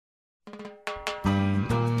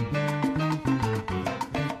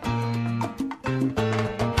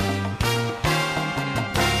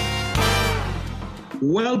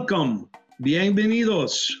Welcome.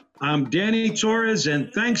 Bienvenidos. I'm Danny Torres,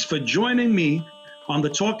 and thanks for joining me on the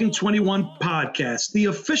Talking 21 podcast, the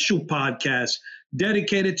official podcast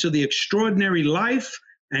dedicated to the extraordinary life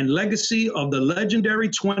and legacy of the legendary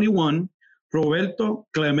 21, Roberto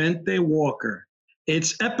Clemente Walker.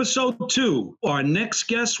 It's episode 2. Our next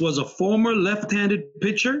guest was a former left-handed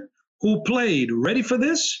pitcher who played, ready for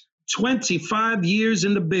this, 25 years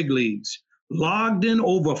in the big leagues, logged in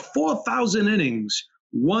over 4,000 innings,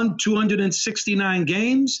 won 269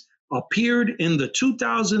 games, appeared in the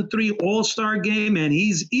 2003 All-Star Game, and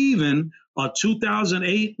he's even a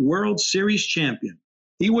 2008 World Series champion.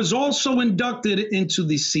 He was also inducted into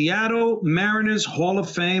the Seattle Mariners Hall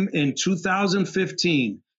of Fame in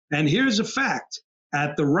 2015. And here's a fact.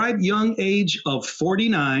 At the ripe young age of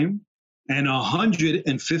 49 and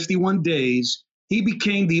 151 days, he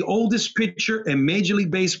became the oldest pitcher in Major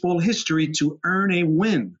League Baseball history to earn a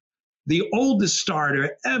win, the oldest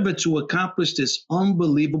starter ever to accomplish this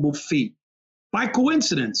unbelievable feat. By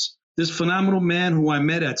coincidence, this phenomenal man who I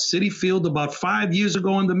met at Citi Field about 5 years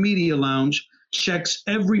ago in the media lounge checks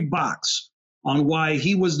every box on why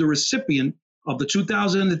he was the recipient of the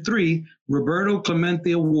 2003 Roberto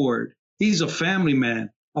Clemente Award. He's a family man,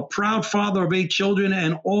 a proud father of 8 children,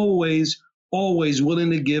 and always willing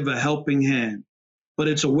to give a helping hand. But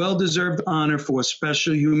it's a well-deserved honor for a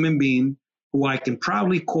special human being who I can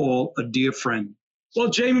proudly call a dear friend. Well,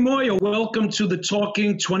 Jamie Moyer, welcome to the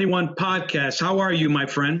Talking 21 podcast. How are you, my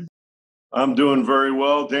friend? I'm doing very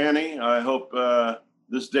well, Danny. I hope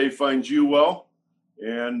this day finds you well.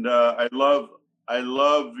 And I love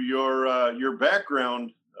your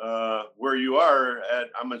background where you are at.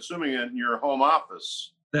 I'm assuming in your home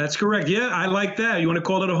office. That's correct. Yeah, I like that. You want to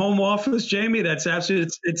call it a home office, Jamie? That's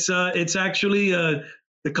absolutely. It's actually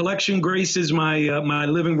the collection graces my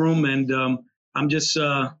living room, and I'm just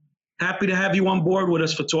happy to have you on board with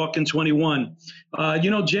us for Talking 21.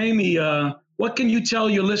 Jamie, what can you tell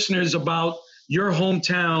your listeners about your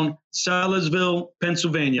hometown, Sellersville,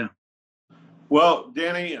 Pennsylvania? Well,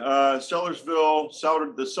 Danny, the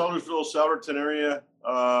Sellersville-Souderton area,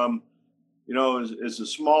 is a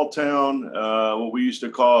small town, what we used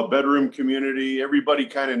to call a bedroom community. Everybody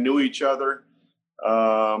kind of knew each other.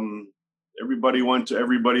 Everybody went to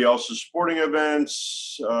everybody else's sporting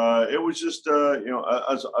events. It was just,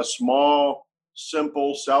 a small,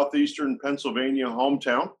 simple southeastern Pennsylvania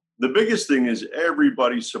hometown. The biggest thing is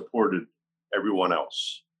everybody supported everyone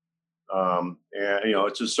else. And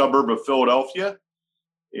it's a suburb of Philadelphia.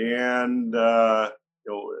 And,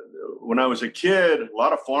 when I was a kid, a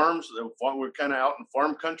lot of farms, we're kind of out in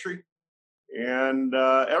farm country. And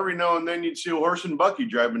every now and then you'd see a horse and buggy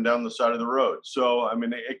driving down the side of the road. So, I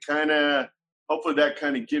mean, hopefully that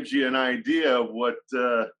kind of gives you an idea of what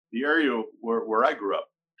the area where I grew up.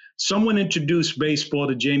 Someone introduced baseball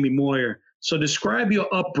to Jamie Moyer. So describe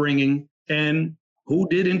your upbringing and who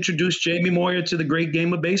did introduce Jamie Moyer to the great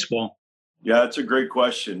game of baseball? Yeah, that's a great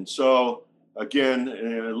question. So, again,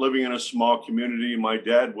 living in a small community, my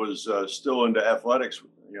dad was still into athletics,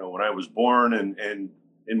 when I was born and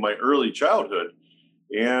in my early childhood.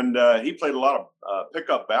 And he played a lot of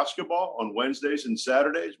pickup basketball on Wednesdays and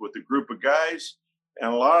Saturdays with a group of guys.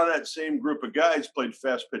 And a lot of that same group of guys played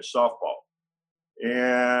fast pitch softball.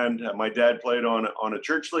 And my dad played on a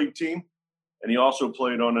church league team, and he also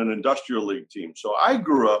played on an industrial league team. So I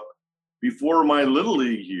grew up before my little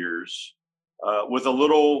league years with a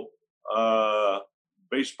little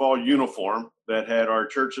baseball uniform that had our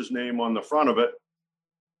church's name on the front of it.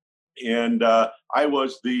 And I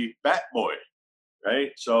was the bat boy,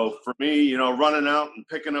 right? So for me, running out and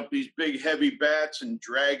picking up these big heavy bats and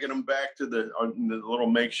dragging them back to the little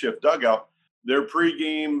makeshift dugout, their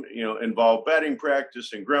pregame, involved batting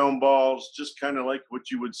practice and ground balls, just kind of like what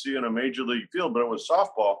you would see in a major league field, but it was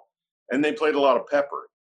softball. And they played a lot of pepper.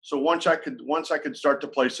 So once I could start to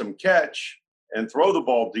play some catch and throw the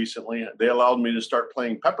ball decently, they allowed me to start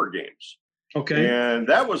playing pepper games. Okay. And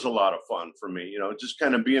that was a lot of fun for me, just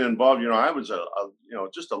kind of being involved. I was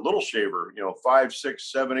just a little shaver, 5,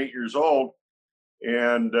 6, 7, 8 years old.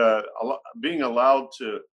 And being allowed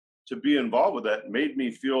to be involved with that made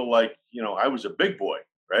me feel like, I was a big boy.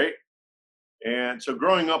 Right. And so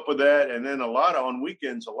growing up with that, and then on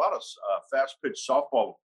weekends, a lot of fast pitch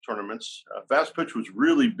softball tournaments. Fast pitch was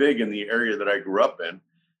really big in the area that I grew up in.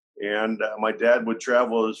 And my dad would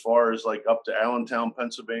travel as far as like up to Allentown,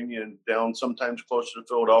 Pennsylvania, and down sometimes closer to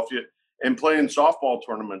Philadelphia, and playing softball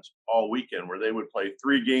tournaments all weekend where they would play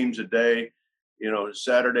 3 games a day,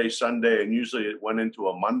 Saturday, Sunday, and usually it went into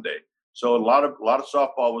a Monday. So a lot of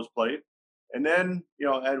softball was played. And then,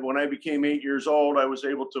 when I became 8 years old, I was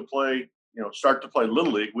able to play start to play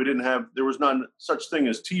Little League. There was not such thing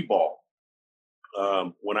as T-ball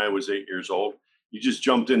when I was 8 years old. You just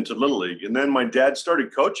jumped into Little League. And then my dad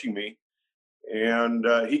started coaching me, and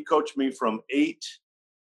he coached me from 8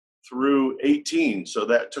 through 18. So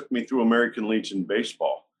that took me through American Legion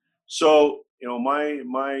baseball. So,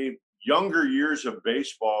 my younger years of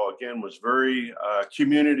baseball, again, was very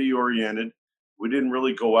community oriented. We didn't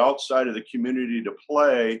really go outside of the community to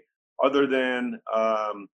play other than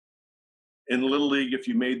in Little League, if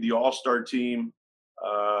you made the all-star team,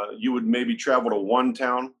 you would maybe travel to one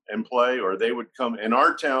town and play, or they would come. In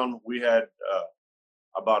our town, we had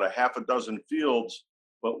about a half a dozen fields,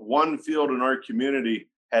 but one field in our community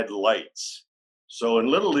had lights. So in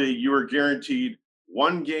Little League, you were guaranteed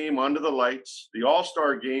one game under the lights. The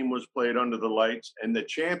all-star game was played under the lights, and the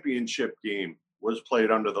championship game was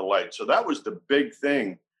played under the lights. So that was the big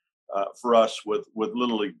thing for us with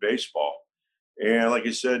Little League baseball. And like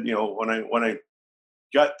I said, when I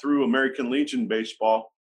got through American Legion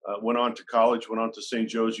baseball, went on to college, went on to St.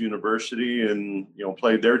 Joe's University, and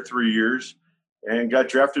played there 3 years, and got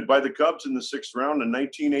drafted by the Cubs in the 6th round in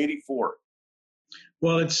 1984.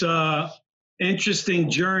 Well, it's an interesting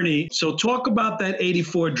journey. So talk about that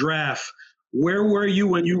 84 draft. Where were you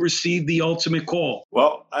when you received the ultimate call?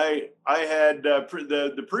 Well, I had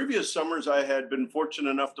the previous summers, I had been fortunate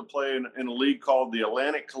enough to play in a league called the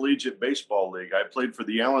Atlantic Collegiate Baseball League. I played for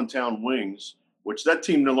the Allentown Wings, which that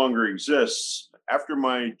team no longer exists. After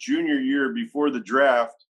my junior year before the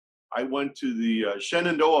draft, I went to the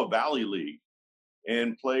Shenandoah Valley League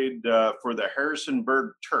and played for the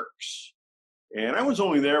Harrisonburg Turks. And I was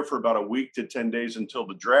only there for about a week to 10 days until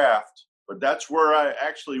the draft. But that's where I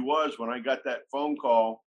actually was when I got that phone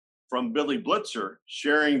call from Billy Blitzer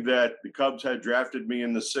sharing that the Cubs had drafted me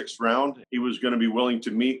in the 6th round. He was going to be willing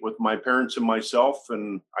to meet with my parents and myself,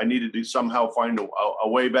 and I needed to somehow find a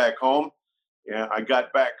way back home. And I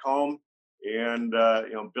got back home, and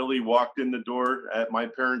Billy walked in the door at my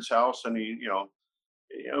parents' house, and he,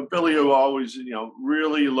 Billy was always,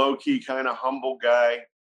 really low key, kind of humble guy,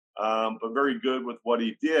 but very good with what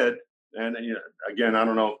he did. And again, I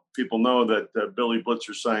don't know if people know that Billy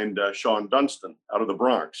Blitzer signed Sean Dunston out of the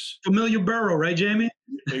Bronx. Familiar borough, right, Jamie?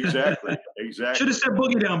 Exactly. Should have said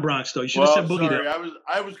Boogie Down Bronx, though. You should have said Boogie Down.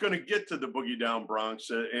 I was going to get to the Boogie Down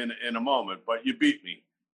Bronx in a moment, but you beat me.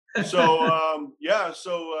 So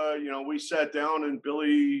we sat down, and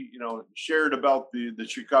Billy shared about the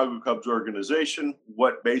Chicago Cubs organization,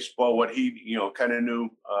 what he kind of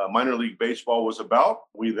knew minor league baseball was about.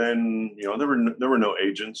 We then there were no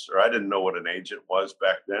agents, or I didn't know what an agent was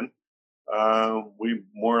back then. We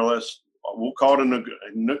more or less, we'll call it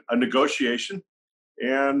a negotiation.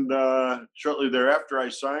 And shortly thereafter, I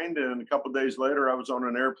signed, and a couple of days later, I was on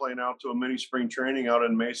an airplane out to a mini spring training out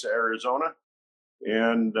in Mesa, Arizona.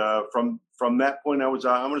 And from that point, I'm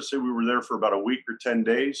going to say we were there for about a week or 10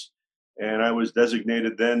 days. And I was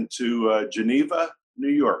designated then to Geneva,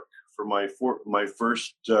 New York for my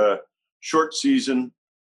first short season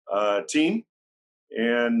team.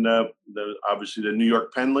 And obviously the New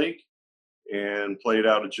York Penn League, and played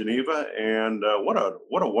out of Geneva. And what a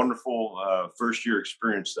wonderful first year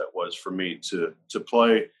experience that was for me to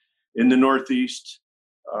play in the Northeast.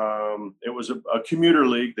 It was a commuter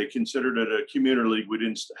league. They considered it a commuter league. We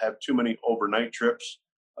didn't have too many overnight trips,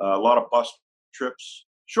 a lot of bus trips,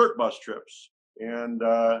 short bus trips. And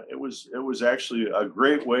it was actually a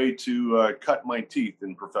great way to cut my teeth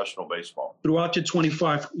in professional baseball. Throughout your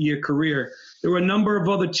 25-year career, there were a number of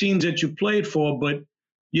other teams that you played for, but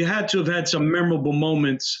you had to have had some memorable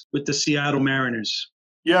moments with the Seattle Mariners.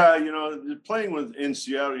 Yeah, playing in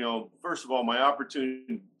Seattle, first of all, my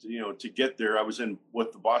opportunity, to get there, I was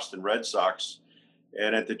with the Boston Red Sox,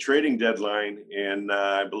 and at the trading deadline, and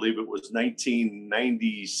I believe it was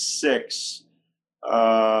 1996,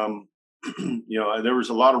 there was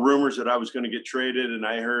a lot of rumors that I was going to get traded, and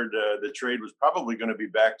I heard the trade was probably going to be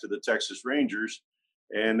back to the Texas Rangers.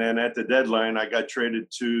 And then at the deadline, I got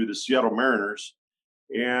traded to the Seattle Mariners.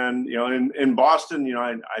 And, in Boston,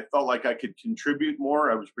 I felt like I could contribute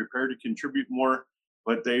more. I was prepared to contribute more,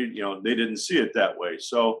 but they didn't see it that way.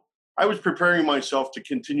 So I was preparing myself to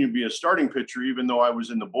continue to be a starting pitcher, even though I was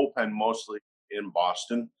in the bullpen mostly in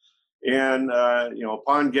Boston. And,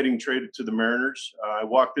 upon getting traded to the Mariners, I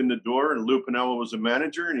walked in the door, and Lou Piniella was a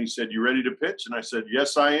manager, and he said, "You ready to pitch?" And I said,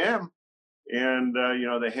 "Yes, I am." And,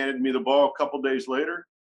 they handed me the ball a couple days later.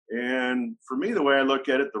 And for me, the way I look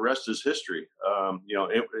at it, the rest is history.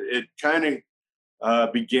 It kind of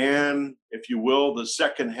began, if you will, the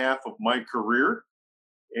second half of my career.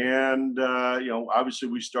 And, obviously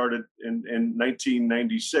we started in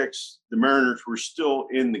 1996. The Mariners were still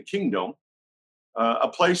in the Kingdom, a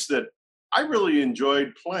place that I really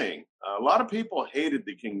enjoyed playing. A lot of people hated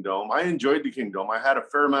the Kingdome. I enjoyed the Kingdome. I had a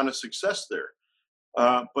fair amount of success there.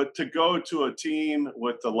 But to go to a team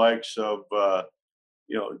with the likes of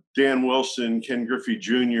Dan Wilson, Ken Griffey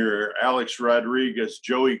Jr., Alex Rodriguez,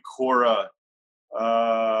 Joey Cora,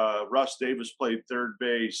 Russ Davis played third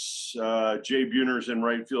base, Jay Buhner's in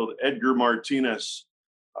right field, Edgar Martinez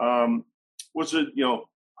was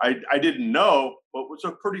I didn't know, but was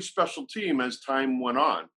a pretty special team as time went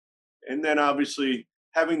on. And then obviously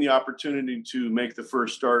having the opportunity to make the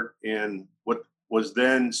first start in what was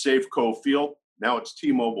then Safeco Field, now it's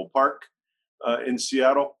T-Mobile Park in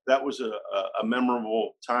Seattle. That was a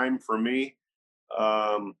memorable time for me.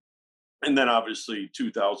 And then obviously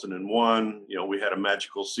 2001, we had a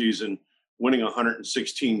magical season, winning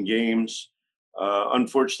 116 games.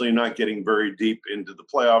 Unfortunately, not getting very deep into the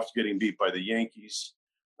playoffs, getting beat by the Yankees.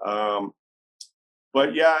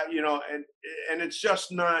 But yeah, and it's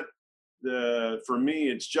just not for me,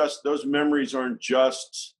 it's just those memories aren't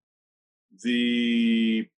just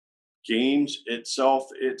the games itself.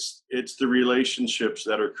 It's the relationships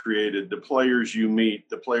that are created, the players you meet,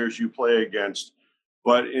 the players you play against.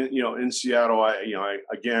 But in Seattle, I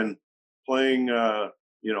again playing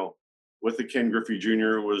with the Ken Griffey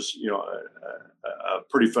Jr. was a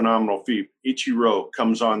pretty phenomenal feat. Ichiro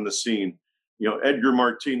comes on the scene. Edgar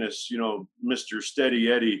Martinez, Mr.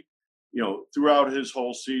 Steady Eddie, throughout his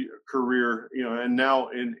whole career, and now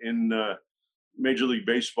in Major League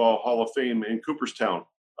Baseball Hall of Fame in Cooperstown.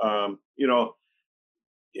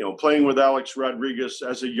 Playing with Alex Rodriguez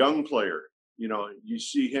as a young player, you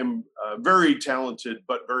see him very talented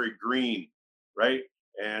but very green, right?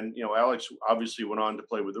 And Alex obviously went on to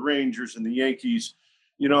play with the Rangers and the Yankees.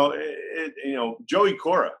 Joey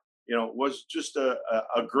Cora, was just a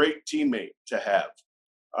great teammate to have.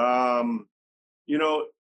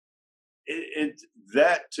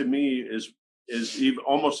 That to me is even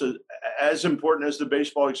almost as important as the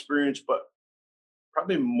baseball experience, but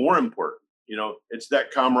probably more important. It's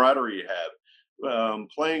that camaraderie you have,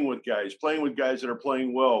 playing with guys that are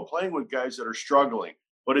playing well, playing with guys that are struggling,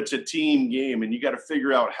 but it's a team game, and you got to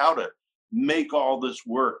figure out how to make all this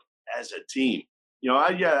work as a team.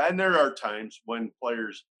 And there are times when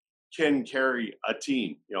players can carry a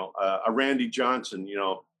team. A Randy Johnson,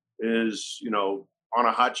 is on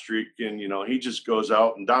a hot streak, and he just goes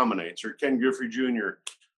out and dominates. Or Ken Griffey Jr.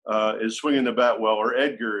 Is swinging the bat well, or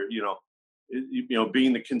Edgar,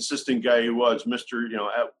 being the consistent guy he was, Mr.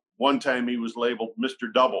 At one time he was labeled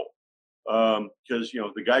Mr. Double because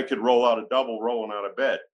the guy could roll out a double rolling out of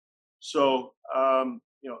bed. So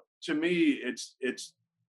to me, it's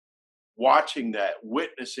watching that,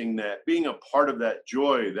 witnessing that, being a part of that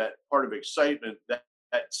joy, that part of excitement, that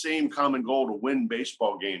same common goal to win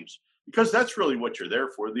baseball games, because that's really what you're there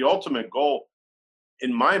for. The ultimate goal,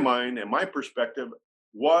 in my mind and my perspective,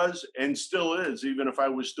 was and still is, even if I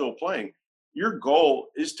was still playing, your goal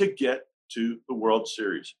is to get to the World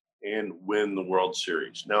Series and win the World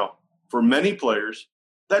Series. Now, for many players,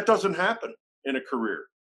 that doesn't happen in a career.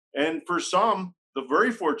 And for some, the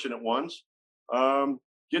very fortunate ones,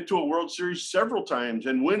 get to a World Series several times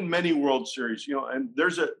and win many World Series, and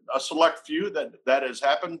there's a select few that has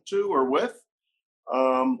happened to or with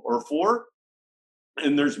or for,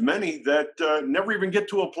 and there's many that never even get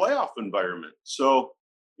to a playoff environment. So,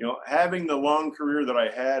 having the long career that I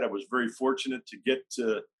had, I was very fortunate to get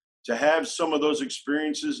to have some of those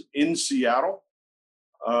experiences in Seattle.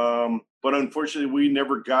 But unfortunately, we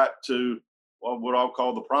never got to what I'll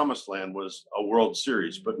call the promised land, was a World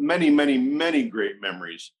Series, but many, many, many great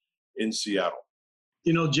memories in Seattle.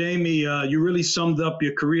 Jamie, you really summed up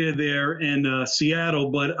your career there in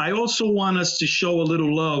Seattle, but I also want us to show a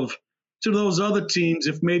little love to those other teams.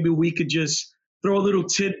 If maybe we could just throw a little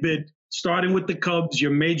tidbit, starting with the Cubs,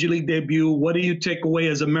 your Major League debut. What do you take away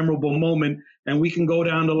as a memorable moment? And we can go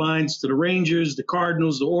down the lines to the Rangers, the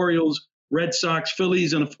Cardinals, the Orioles, Red Sox,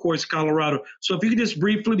 Phillies, and of course, Colorado. So if you could just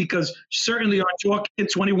briefly, because certainly our Talking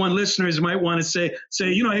 21 listeners might want to say,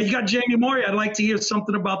 hey, you got Jamie Maury. I'd like to hear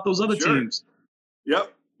something about those other teams.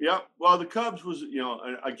 Yep. Well, the Cubs was,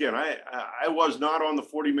 again, I was not on the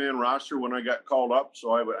 40-man roster when I got called up,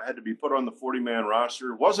 so I had to be put on the 40-man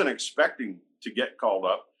roster. Wasn't expecting to get called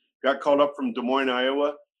up. Got called up from Des Moines,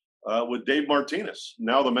 Iowa, with Dave Martinez,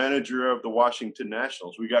 now the manager of the Washington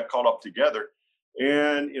Nationals. We got called up together,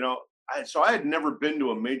 and so I had never been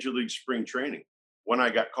to a major league spring training when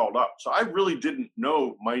I got called up. So I really didn't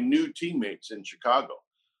know my new teammates in Chicago.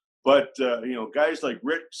 But, guys like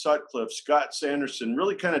Rick Sutcliffe, Scott Sanderson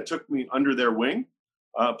really kind of took me under their wing.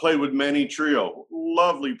 Played with Manny Trio,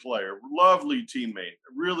 lovely player, lovely teammate.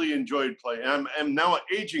 Really enjoyed playing. I'm now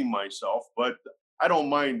aging myself, but I don't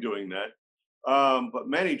mind doing that. But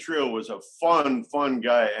Manny Trio was a fun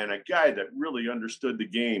guy and a guy that really understood the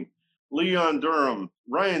game. Leon Durham,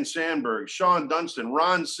 Ryan Sandberg, Sean Dunston,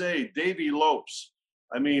 Ron Say, Davey Lopes.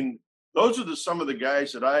 I mean, those are some of the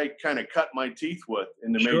guys that I kind of cut my teeth with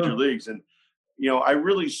in the major leagues. And, I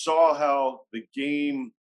really saw how the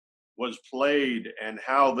game was played and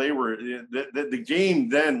how they were the game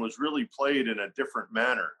then was really played in a different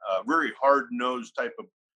manner, very hard-nosed type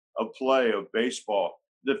of play of baseball.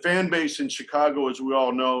 The fan base in Chicago, as we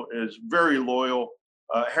all know, is very loyal.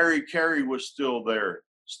 Harry Carey was still there.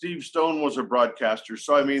 Steve Stone was a broadcaster.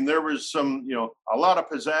 So, I mean, there was some, a lot of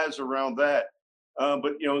pizzazz around that.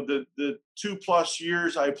 But, the 2+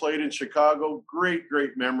 years I played in Chicago, great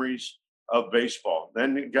memories of baseball.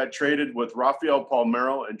 Then it got traded with Rafael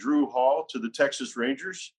Palmeiro and Drew Hall to the Texas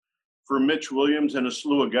Rangers for Mitch Williams and a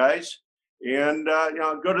slew of guys. And,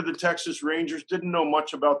 go to the Texas Rangers, didn't know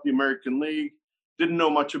much about the American League, didn't know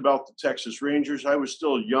much about the Texas Rangers. I was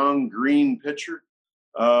still a young, green pitcher.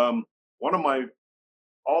 One of my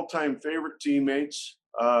all-time favorite teammates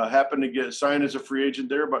happened to get signed as a free agent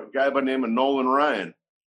there, but a guy by the name of Nolan Ryan.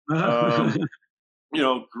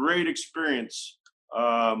 Great experience.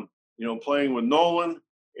 Playing with Nolan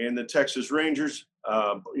and the Texas Rangers,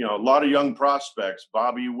 a lot of young prospects,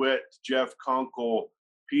 Bobby Witt, Jeff Kunkel,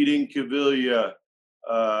 Pete Incaviglia,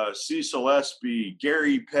 Cecil Espy,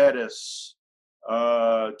 Gary Pettis,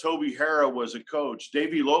 Toby Harrah was a coach.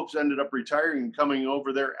 Davey Lopes ended up retiring and coming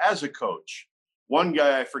over there as a coach. One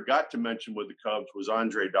guy I forgot to mention with the Cubs was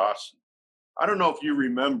Andre Dawson. I don't know if you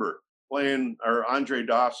remember Andre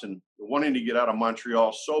Dawson wanting to get out of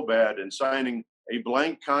Montreal so bad and signing a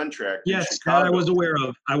blank contract. Yes, that I was aware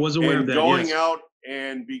of. Of that. Going out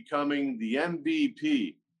and becoming the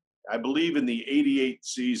MVP, I believe, in the '88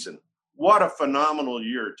 season. What a phenomenal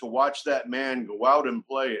year to watch that man go out and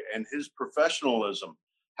play, and his professionalism,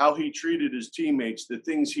 how he treated his teammates, the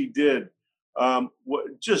things he did,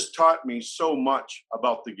 just taught me so much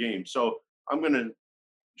about the game. So I'm going to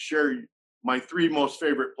share my 3 most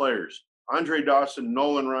favorite players: Andre Dawson,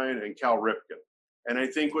 Nolan Ryan, and Cal Ripken. And I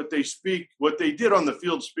think what they did on the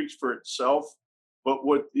field speaks for itself, but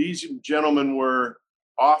what these gentlemen were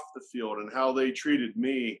off the field and how they treated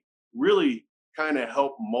me really kind of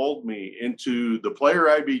helped mold me into the player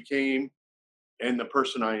I became and the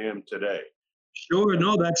person I am today. Sure.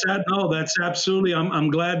 No, that's absolutely.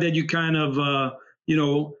 I'm glad that you kind of,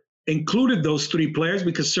 included those 3 players,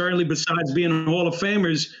 because certainly besides being Hall of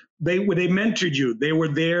Famers, they mentored you. They were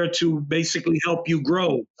there to basically help you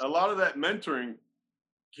grow. A lot of that mentoring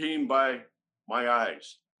came by my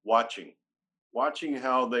eyes, watching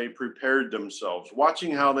how they prepared themselves, watching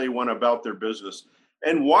how they went about their business,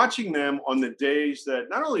 and watching them on the days that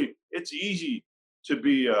not only it's easy to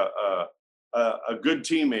be a good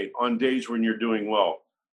teammate on days when you're doing well,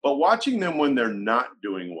 but watching them when they're not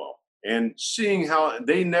doing well and seeing how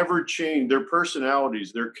they never change, their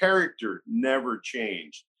personalities, their character never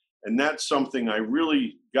changed. And that's something I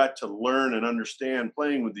really got to learn and understand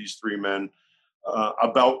playing with these 3 men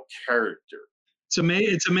about character.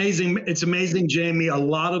 It's amazing, Jamie. A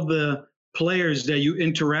lot of the players that you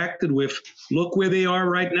interacted with, look where they are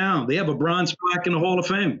right now. They have a bronze plaque in the Hall of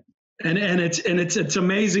Fame. And it's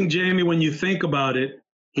amazing, Jamie, when you think about it.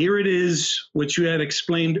 Here it is, what you had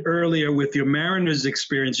explained earlier with your Mariners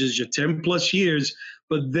experiences, your 10+ years,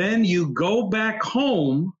 but then you go back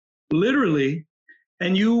home, literally,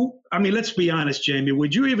 and let's be honest, Jamie,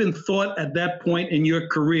 would you even thought at that point in your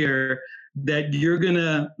career that you're going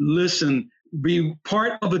to be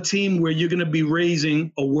part of a team where you're going to be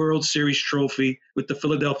raising a World Series trophy with the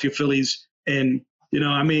Philadelphia Phillies? And,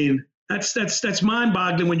 that's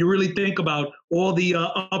mind-boggling when you really think about all the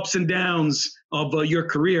ups and downs of your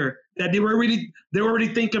career, that they're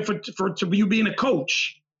already thinking for you being a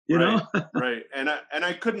coach, you know? Right. And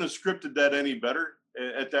I couldn't have scripted that any better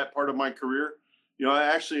at that part of my career. I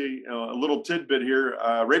actually, a little tidbit here,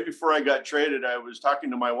 right before I got traded, I was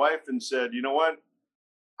talking to my wife and said, you know what,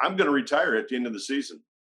 I'm going to retire at the end of the season.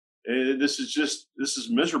 This is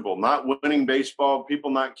miserable, not winning baseball,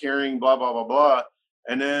 people not caring, blah, blah, blah, blah.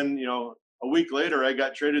 And then, a week later, I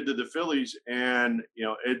got traded to the Phillies, and,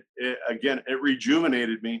 it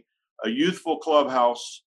rejuvenated me. A youthful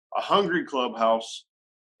clubhouse, a hungry clubhouse.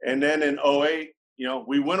 And then in 2008,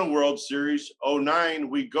 we win a World Series. 2009,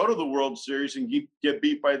 we go to the World Series and get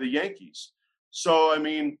beat by the Yankees. So,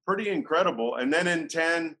 pretty incredible. And then in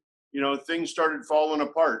 2010, things started falling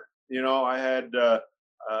apart. I had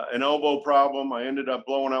an elbow problem. I ended up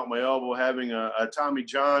blowing out my elbow, having a Tommy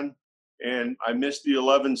John, and I missed the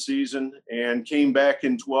 2011 season and came back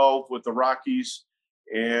in 2012 with the Rockies.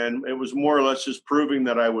 And it was more or less just proving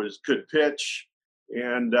that I could pitch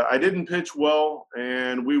And I didn't pitch well,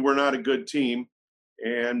 and we were not a good team.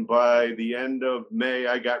 And by the end of May,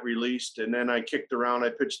 I got released, and then I kicked around. I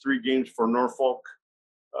pitched 3 games for Norfolk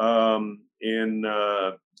in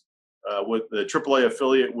with the AAA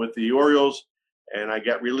affiliate with the Orioles, and I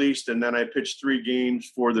got released. And then I pitched 3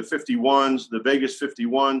 games for the 51s. The Vegas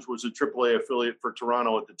 51s was a AAA affiliate for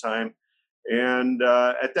Toronto at the time. And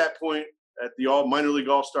at that point, at the minor league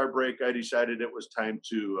All-Star break, I decided it was time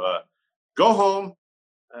to go home,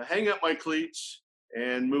 hang up my cleats,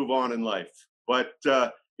 and move on in life. But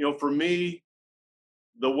for me,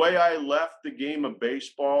 the way I left the game of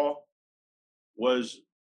baseball was,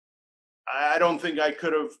 I don't think I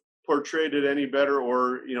could have portrayed it any better,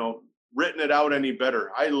 or written it out any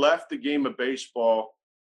better. I left the game of baseball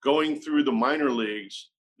going through the minor leagues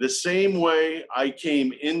the same way I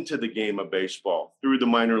came into the game of baseball, through the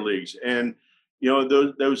minor leagues. And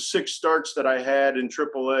those 6 starts that I had in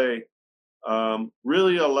AAA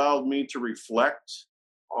really allowed me to reflect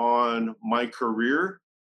on my career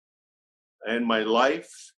and my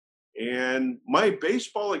life and my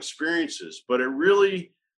baseball experiences. But it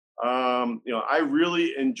really, I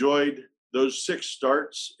really enjoyed those 6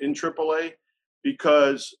 starts in AAA,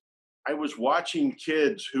 because I was watching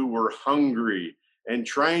kids who were hungry and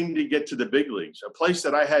trying to get to the big leagues, a place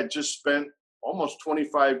that I had just spent almost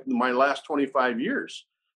my last 25 years.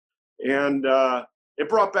 And it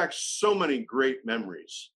brought back so many great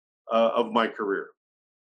memories of my career.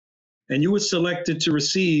 And you were selected to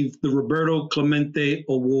receive the Roberto Clemente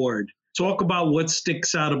Award. Talk about what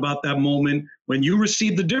sticks out about that moment when you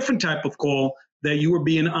received a different type of call, that you were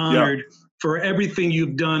being honored for everything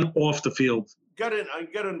you've done off the field. I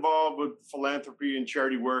got involved with philanthropy and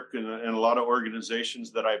charity work and a lot of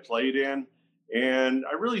organizations that I played in. And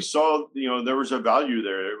I really saw, there was a value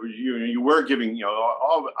there. You were giving,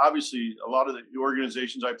 obviously a lot of the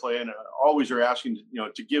organizations I play in always are asking,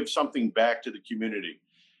 to give something back to the community.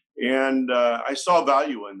 And I saw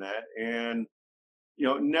value in that. And,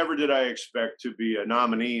 never did I expect to be a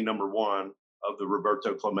nominee, number 1, of the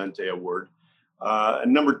Roberto Clemente Award.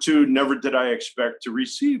 And number 2, never did I expect to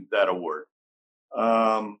receive that award.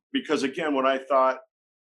 Because again, what I thought,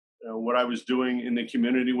 what I was doing in the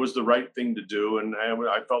community was the right thing to do. And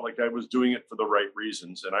I felt like I was doing it for the right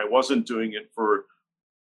reasons. And I wasn't doing it for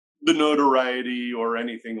the notoriety or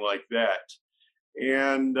anything like that.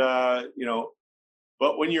 And,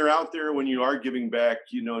 but when you're out there, when you are giving back,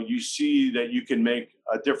 you see that you can make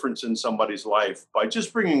a difference in somebody's life by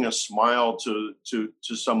just bringing a smile to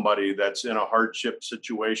somebody that's in a hardship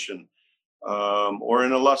situation, or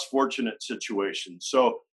in a less fortunate situation.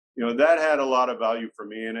 So, that had a lot of value for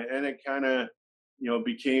me, and it kind of,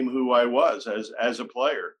 became who I was as a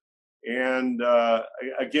player. And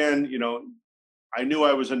again, I knew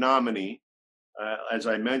I was a nominee, as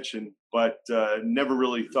I mentioned, but never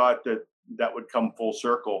really thought that would come full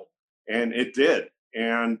circle, and it did.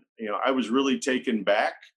 And I was really taken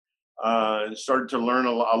back. Started to learn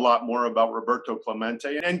a lot more about Roberto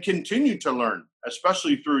Clemente, and continue to learn,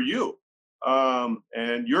 especially through you.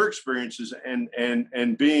 And your experiences,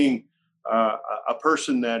 and being a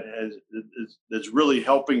person that is really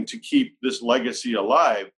helping to keep this legacy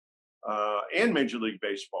alive, and Major League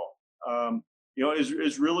Baseball,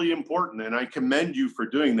 is really important. And I commend you for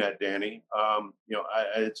doing that, Danny.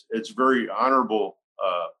 It's very honorable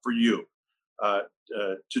for you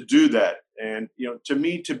to do that, and to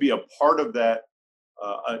me, to be a part of that,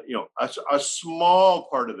 a small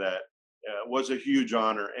part of that was a huge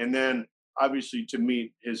honor. And then, obviously, to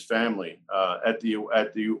meet his family at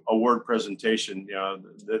the award presentation.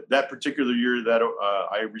 That particular year that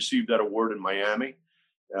I received that award in Miami,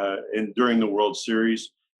 and during the World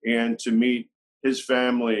Series, and to meet his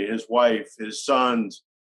family, his wife, his sons,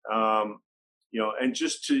 and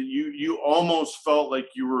just you almost felt like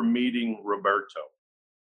you were meeting Roberto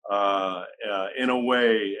in a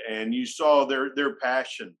way, and you saw their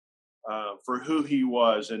passion for who he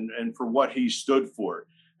was, and for what he stood for.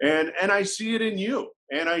 And I see it in you,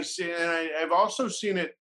 and I've also seen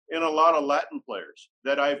it in a lot of Latin players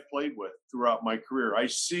that I've played with throughout my career. I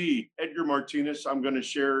see Edgar Martinez. I'm going to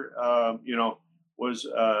share, was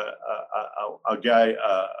a guy,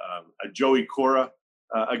 a Joey Cora.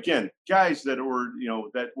 Again, guys that were,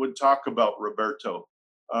 that would talk about Roberto,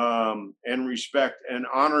 and respect and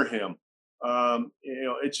honor him.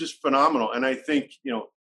 It's just phenomenal. And I think,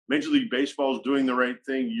 Major League Baseball is doing the right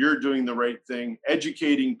thing. You're doing the right thing,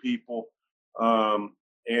 educating people.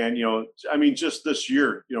 And, just this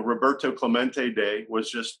year, Roberto Clemente Day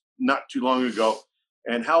was just not too long ago.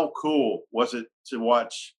 And how cool was it to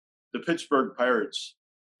watch the Pittsburgh Pirates,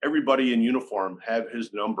 everybody in uniform, have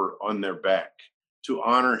his number on their back? to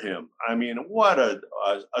honor him. I mean, what a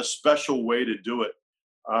special way to do it.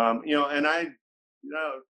 And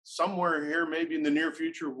somewhere here, maybe in the near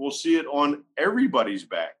future, we'll see it on everybody's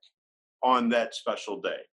back on that special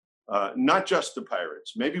day. Not just the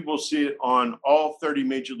Pirates. Maybe we'll see it on all 30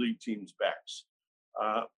 major league teams' backs.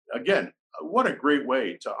 Again, what a great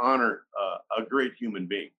way to honor a great human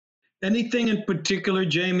being. Anything in particular,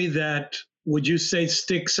 Jamie, that would you say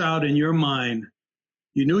sticks out in your mind?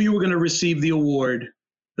 You knew you were going to receive the award,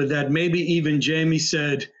 but that maybe even Jamie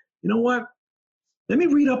said, you know what? Let me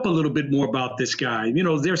read up a little bit more about this guy. You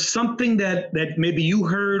know, there's something that maybe you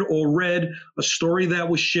heard or read, a story that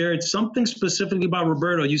was shared, something specifically about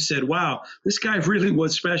Roberto. You said, wow, this guy really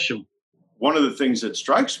was special. One of the things that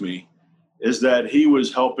strikes me is that he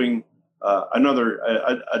was helping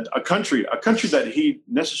a country that he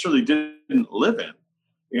necessarily didn't live in.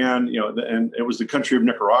 And, and it was the country of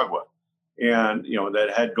Nicaragua. And,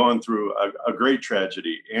 that had gone through a great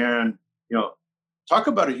tragedy. And, talk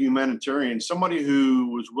about a humanitarian, somebody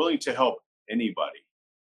who was willing to help anybody.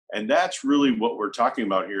 And that's really what we're talking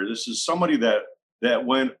about here. This is somebody that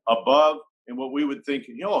went above and what we would think,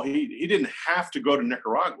 he didn't have to go to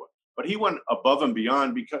Nicaragua, but he went above and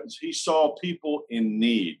beyond because he saw people in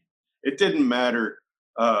need. It didn't matter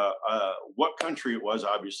what country it was,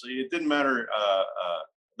 obviously. It didn't matter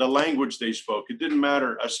the language they spoke. It didn't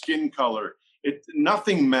matter a skin color.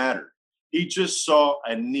 Nothing mattered. He just saw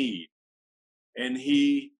a need. And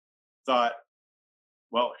he thought,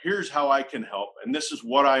 well, here's how I can help. And this is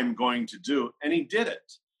what I'm going to do. And he did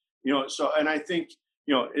it. And I think,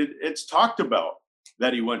 it's talked about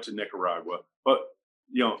that he went to Nicaragua, but,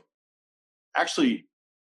 actually,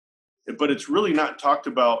 but it's really not talked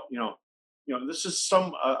about, this is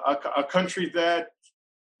a country that,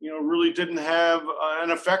 really didn't have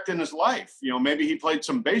an effect in his life. Maybe he played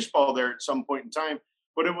some baseball there at some point in time,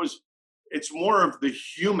 but it's more of the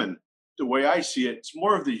human. The way I see it, it's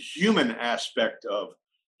more of the human aspect of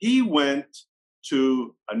he went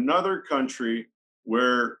to another country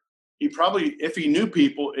where he probably, if he knew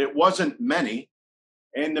people, it wasn't many.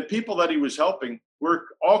 And the people that he was helping were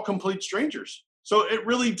all complete strangers. So it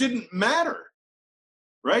really didn't matter.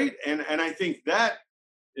 Right. And I think that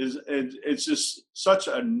it's just such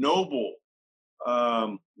a noble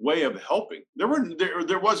way of helping.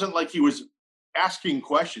 There wasn't like he was asking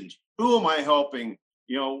questions. Who am I helping?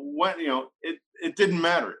 It didn't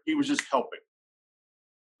matter. He was just helping,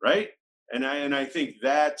 right? And I think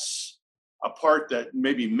that's a part that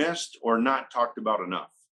maybe missed or not talked about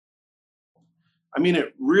enough. I mean,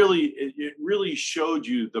 it really showed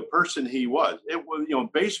you the person he was. It was,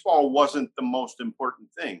 baseball wasn't the most important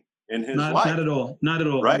thing in his life. Not at all. Not at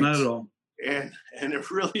all. Right? Not at all. And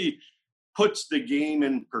it really puts the game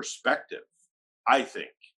in perspective, I think.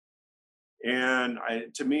 And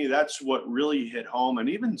to me, that's what really hit home. And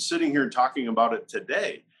even sitting here talking about it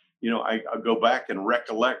today, I go back and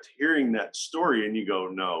recollect hearing that story and you go,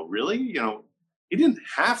 no, really? He didn't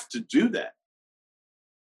have to do that,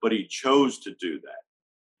 but he chose to do that.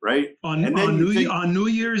 Right? On New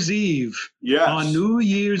Year's Eve. Yes. On New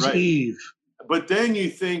Year's Eve. But then you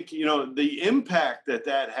think, the impact that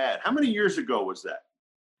had. How many years ago was that?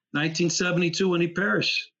 1972 when he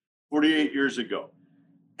perished. 48 years ago.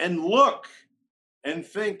 And look and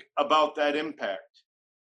think about that impact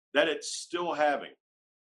that it's still having.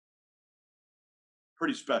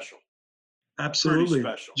 Pretty special. Absolutely.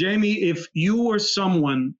 Pretty special. Jamie, if you were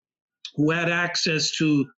someone who had access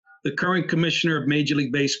to the current commissioner of Major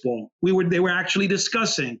League Baseball, they were actually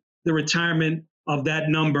discussing the retirement of that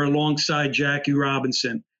number alongside Jackie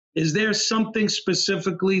Robinson. Is there something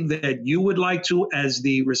specifically that you would like to, as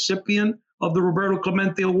the recipient of the Roberto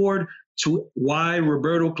Clemente Award, to why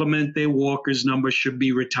Roberto Clemente Walker's number should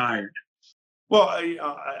be retired? Well,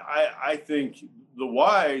 I think the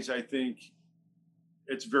whys, I think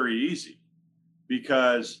it's very easy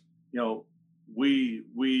because,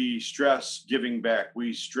 we stress giving back.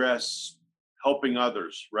 We stress helping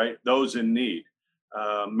others, right? Those in need.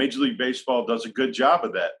 Major League Baseball does a good job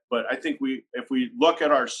of that. But I think if we look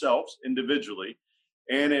at ourselves individually,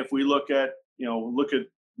 and if we look at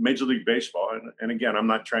Major League Baseball, and again, I'm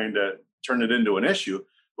not trying to turn it into an issue,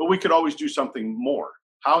 but we could always do something more.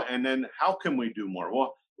 How can we do more?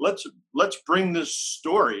 Well, let's bring this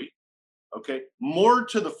story, okay, more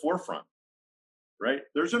to the forefront, right?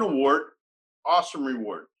 There's an award, awesome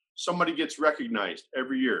reward. Somebody gets recognized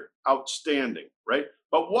every year, outstanding, right?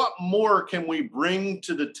 But what more can we bring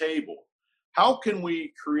to the table? How can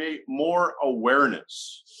we create more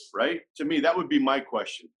awareness, right? To me, that would be my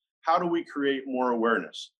question. How do we create more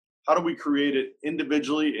awareness? How do we create it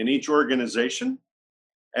individually in each organization?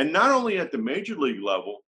 And not only at the major league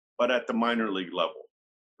level, but at the minor league level,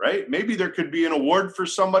 right? Maybe there could be an award for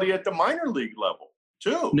somebody at the minor league level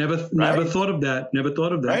too, Never thought of that. Never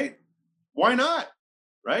thought of that. right? Why not?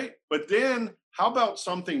 Right? But then how about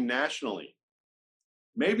something nationally?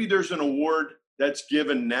 Maybe there's an award that's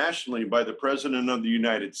given nationally by the President of the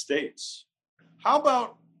United States. How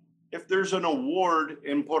about if there's an award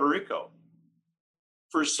in Puerto Rico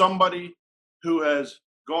for somebody who has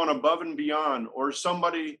gone above and beyond, or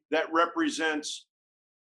somebody that represents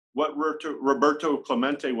what Roberto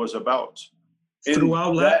Clemente was about?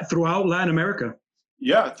 Throughout Latin America.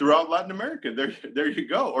 Yeah, throughout Latin America. There you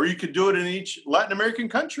go. Or you could do it in each Latin American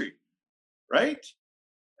country, right?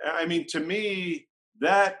 I mean, to me,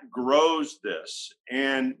 that grows this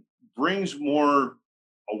and brings more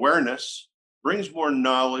awareness, brings more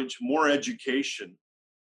knowledge, more education,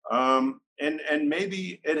 and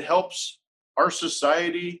maybe it helps our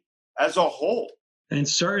society as a whole. And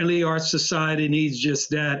certainly our society needs just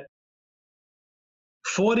that.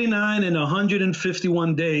 49 and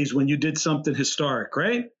 151 days when you did something historic,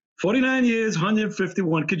 right? 49 years,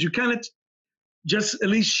 151. Could you kind of just at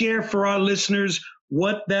least share for our listeners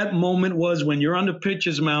what that moment was when you're on the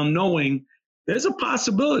pitcher's mound, knowing there's a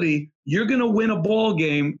possibility you're going to win a ball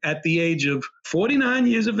game at the age of 49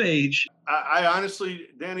 years of age? I honestly,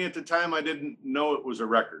 Danny, at the time, I didn't know it was a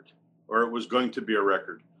record, or it was going to be a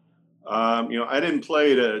record. I didn't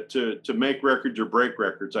play to make records or break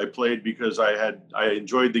records. I played because I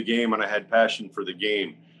enjoyed the game and I had passion for the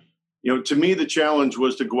game. To me, the challenge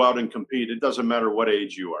was to go out and compete. It doesn't matter what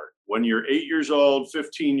age you are. When you're 8 years old,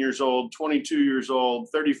 15 years old, 22 years old,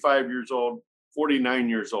 35 years old, 49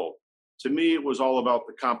 years old. To me, it was all about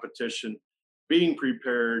the competition, being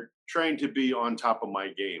prepared, trying to be on top of my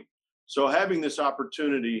game. So having this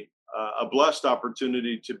opportunity, a blessed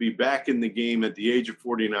opportunity to be back in the game at the age of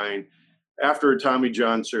 49 after a Tommy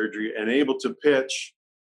John surgery and able to pitch,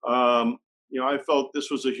 I felt this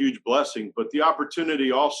was a huge blessing. But the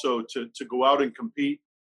opportunity also to go out and compete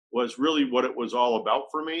was really what it was all about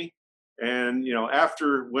for me. And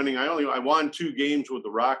after winning, I won 2 games with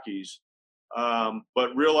the Rockies,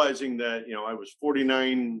 but realizing that I was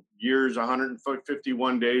 49 years,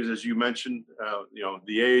 151 days, as you mentioned,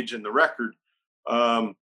 the age and the record.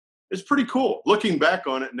 It's pretty cool. Looking back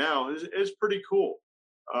on it now is pretty cool.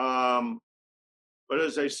 But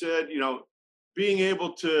as I said, being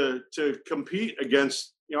able to compete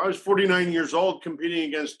against, I was 49 years old competing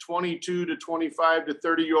against 22 to 25 to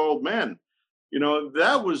 30-year-old men.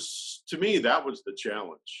 That was, to me, that was the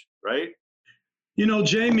challenge, right?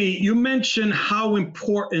 Jamie, you mentioned how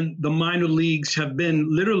important the minor leagues have been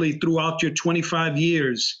literally throughout your 25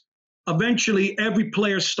 years. Eventually, every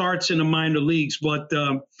player starts in the minor leagues, but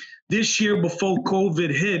this year, before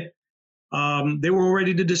COVID hit, there were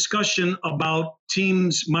already the discussion about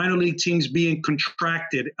minor league teams being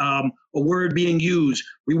contracted, a word being used.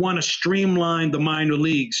 We want to streamline the minor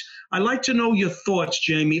leagues. I'd like to know your thoughts,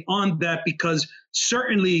 Jamie, on that, because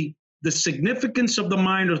certainly the significance of the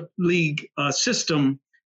minor league system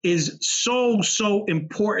is so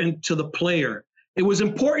important to the player. It was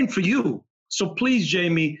important for you. So please,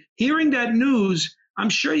 Jamie, hearing that news, I'm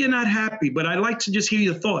sure you're not happy, but I'd like to just hear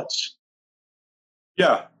your thoughts.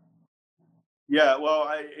 Yeah. Well,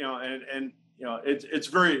 it's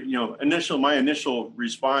very, my initial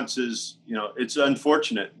response is, it's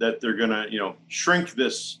unfortunate that they're going to, shrink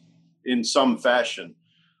this in some fashion.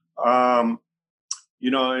 I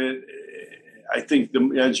think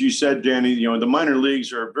as you said, Danny, the minor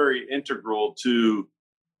leagues are very integral to,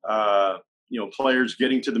 players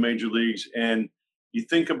getting to the major leagues. And you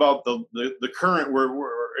think about the current,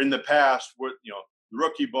 we're in the past, where,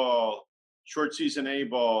 rookie ball, short season A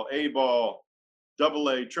ball, AA,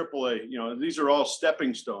 AAA, these are all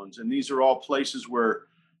stepping stones, and these are all places where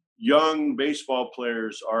young baseball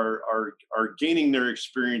players are gaining their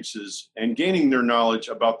experiences and gaining their knowledge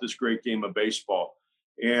about this great game of baseball.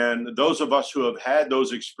 And those of us who have had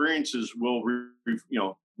those experiences will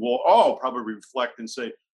all probably reflect and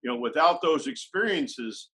say, without those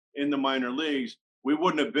experiences in the minor leagues, we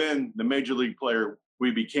wouldn't have been the major league player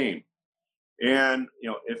we became. And,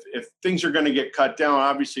 if things are going to get cut down,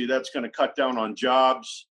 obviously that's going to cut down on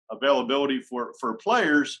jobs, availability for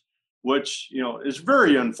players, which, is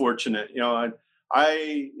very unfortunate. To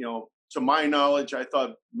my knowledge, I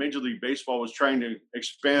thought Major League Baseball was trying to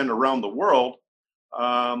expand around the world.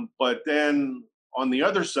 But then on the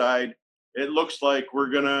other side, it looks like we're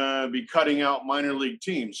going to be cutting out minor league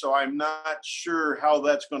teams. So I'm not sure how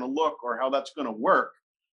that's going to look or how that's going to work.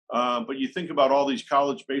 But you think about all these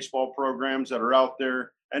college baseball programs that are out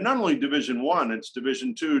there, and not only Division I, it's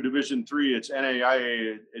Division II, Division III, it's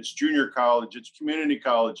NAIA, it's junior college, it's community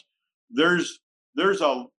college. There's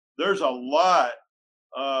a there's a lot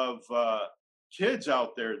of kids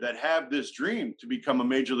out there that have this dream to become a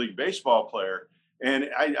Major League Baseball player. And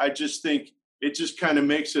I just think it just kind of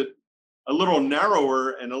makes it a little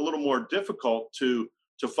narrower and a little more difficult to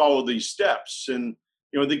follow these steps. And,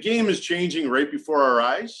 the game is changing right before our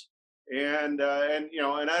eyes. And I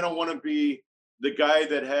don't want to be the guy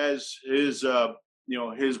that has his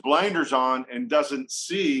blinders on and doesn't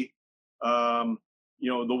see, the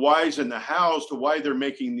whys and the hows to why they're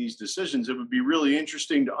making these decisions. It would be really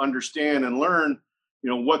interesting to understand and learn,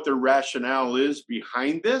 what their rationale is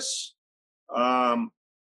behind this.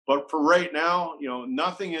 But for right now,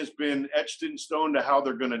 nothing has been etched in stone to how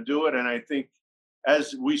they're going to do it. And I think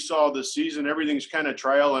as we saw this season, everything's kind of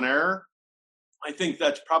trial and error. I think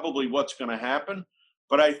that's probably what's going to happen.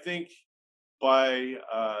 But I think by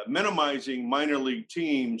minimizing minor league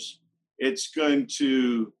teams, it's going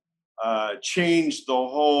to change the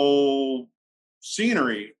whole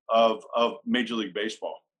scenery of Major League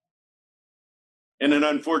Baseball in an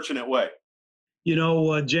unfortunate way.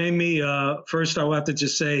 Jamie, first I have to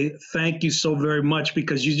just say thank you so very much,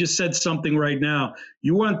 because you just said something right now.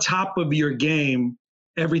 You were on top of your game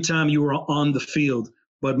every time you were on the field.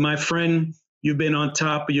 But my friend, you've been on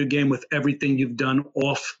top of your game with everything you've done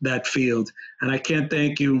off that field. And I can't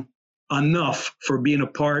thank you enough for being a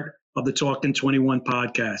part of the Talking 21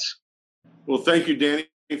 podcast. Well, thank you, Danny,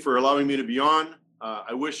 for allowing me to be on.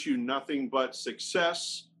 I wish you nothing but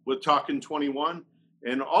success with Talking 21.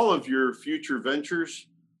 And all of your future ventures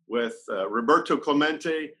with Roberto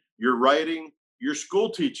Clemente, your writing, your school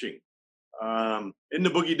teaching in the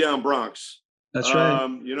Boogie Down Bronx. That's right.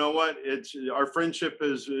 You know what? Our friendship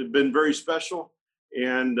has been very special.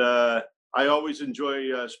 And I always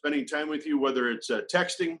enjoy spending time with you, whether it's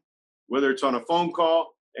texting, whether it's on a phone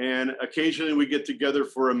call, and occasionally we get together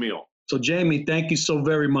for a meal. So, Jamie, thank you so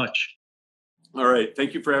very much. All right.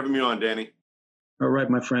 Thank you for having me on, Danny. All right,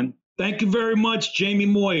 my friend. Thank you very much, Jamie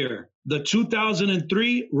Moyer, the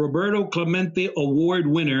 2003 Roberto Clemente Award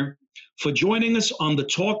winner, for joining us on the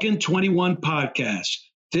Talking 21 podcast.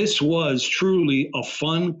 This was truly a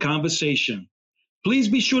fun conversation. Please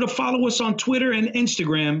be sure to follow us on Twitter and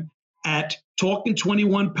Instagram at Talking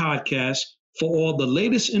 21 Podcast for all the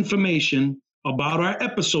latest information about our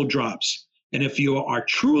episode drops. And if you are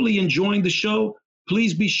truly enjoying the show,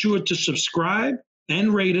 please be sure to subscribe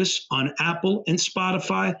and rate us on Apple and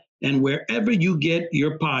Spotify and wherever you get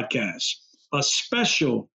your podcasts. A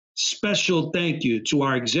special thank you to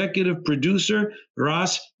our executive producer,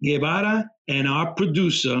 Ross Guevara, and our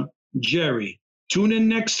producer, Jerry. Tune in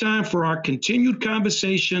next time for our continued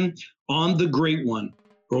conversation on the great one,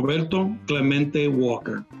 Roberto Clemente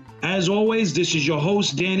Walker. As always, this is your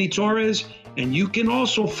host, Danny Torres, and you can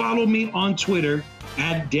also follow me on Twitter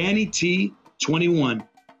at DannyT21.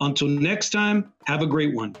 Until next time, have a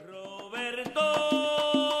great one.